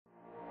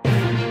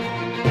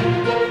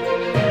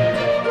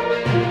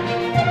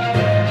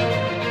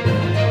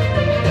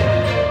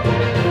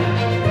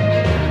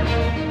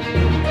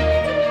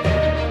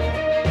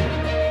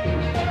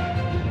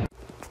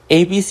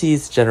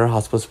ABC's General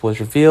Hospital was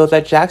revealed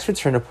that Jax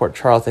returned to Port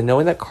Charles, and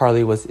knowing that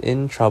Carly was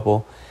in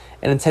trouble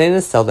and intending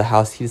to sell the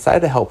house, he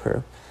decided to help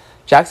her.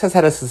 Jax has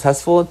had a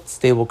successful and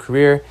stable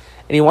career,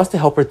 and he wants to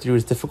help her through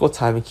his difficult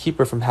time and keep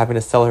her from having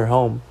to sell her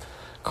home.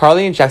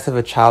 Carly and Jax have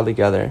a child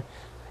together,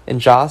 and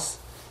Joss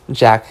and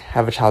Jack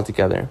have a child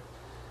together.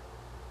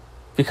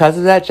 Because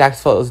of that,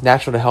 Jax felt it was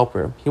natural to help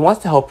her. He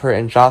wants to help her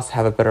and Joss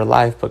have a better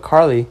life, but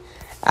Carly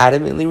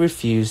adamantly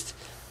refused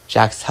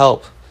Jack's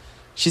help.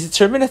 She's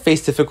determined to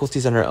face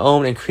difficulties on her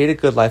own and create a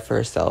good life for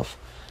herself.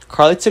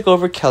 Carly took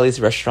over Kelly's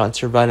restaurant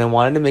to run and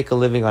wanted to make a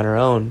living on her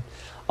own,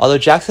 although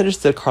Jax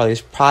understood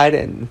Carly's pride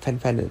and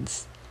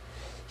independence.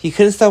 He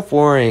couldn't stop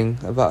worrying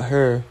about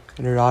her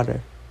and her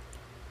daughter.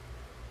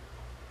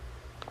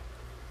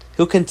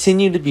 He'll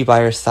continue to be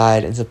by her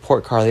side and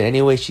support Carly in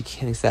any way she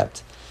can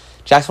accept.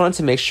 Jax wanted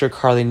to make sure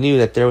Carly knew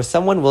that there was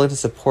someone willing to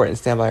support and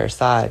stand by her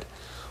side.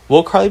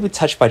 Will Carly be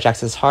touched by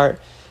Jax's heart?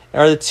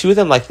 And are the two of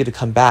them likely to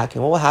come back?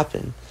 And what will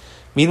happen?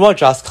 Meanwhile,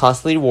 Joss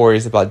constantly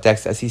worries about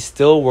Dex as he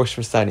still works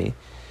for Sunny.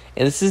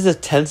 And this is a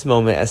tense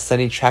moment as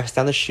Sunny tracks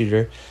down the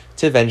shooter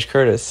to avenge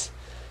Curtis.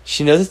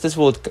 She knows that this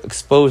will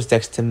expose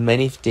Dex to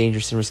many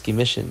dangerous and risky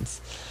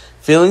missions.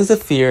 Feelings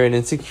of fear and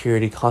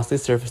insecurity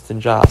constantly surface in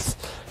Joss.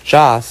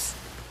 Joss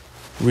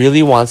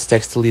really wants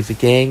Dex to leave the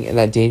gang and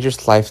that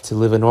dangerous life to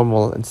live a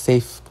normal and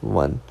safe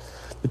one.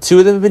 The two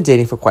of them have been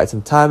dating for quite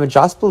some time, and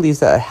Joss believes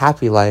that a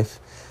happy life,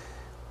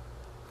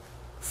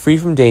 free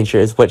from danger,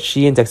 is what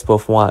she and Dex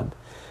both want.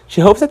 She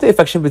hopes that the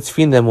affection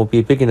between them will be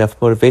a big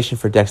enough motivation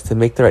for Dex to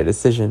make the right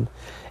decision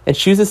and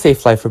choose a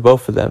safe life for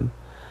both of them.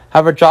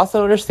 However,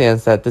 Jocelyn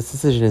understands that this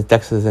decision is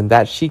Dex's and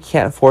that she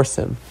can't force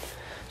him.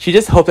 She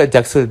just hoped that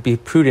Dex would be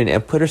prudent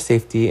and put her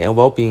safety and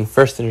well-being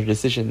first in her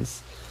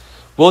decisions.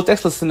 Will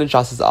Dex listen to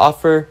Joss's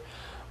offer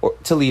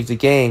to leave the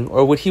gang,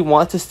 or would he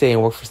want to stay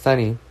and work for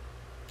Sunny?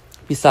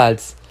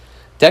 Besides,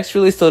 Dex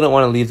really still didn't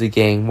want to leave the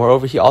gang.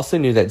 Moreover, he also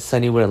knew that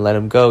Sunny wouldn't let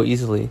him go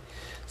easily,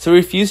 so he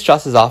refused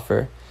Joss's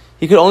offer.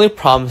 He could only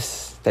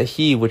promise that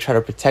he would try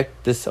to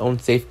protect his own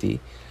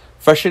safety.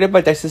 Frustrated by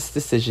Dex's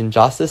decision,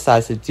 Joss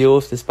decides to deal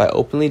with this by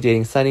openly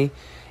dating Sunny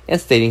and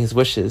stating his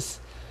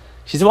wishes.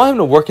 She doesn't want him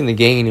to work in the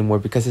gang anymore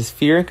because his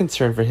fear and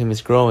concern for him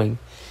is growing.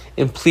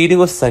 In pleading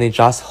with Sunny,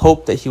 Joss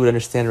hoped that he would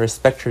understand and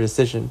respect her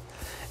decision.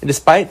 And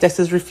despite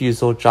Dex's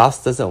refusal,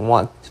 Joss doesn't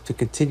want to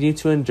continue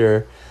to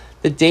endure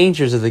the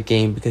dangers of the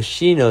game because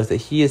she knows that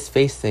he is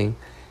facing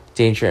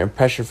danger and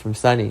pressure from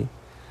Sunny.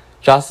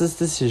 Joss's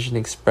decision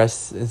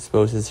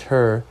exposes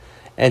her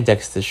and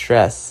Dex's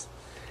distress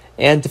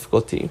and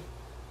difficulty.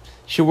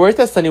 She worries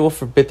that Sunny will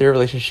forbid their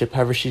relationship,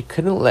 however she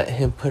couldn't let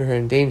him put her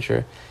in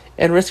danger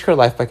and risk her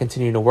life by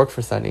continuing to work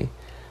for Sunny.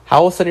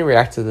 How will Sunny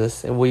react to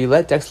this, and will you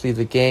let Dex leave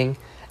the gang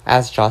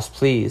as Joss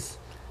please?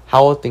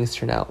 How will things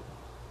turn out?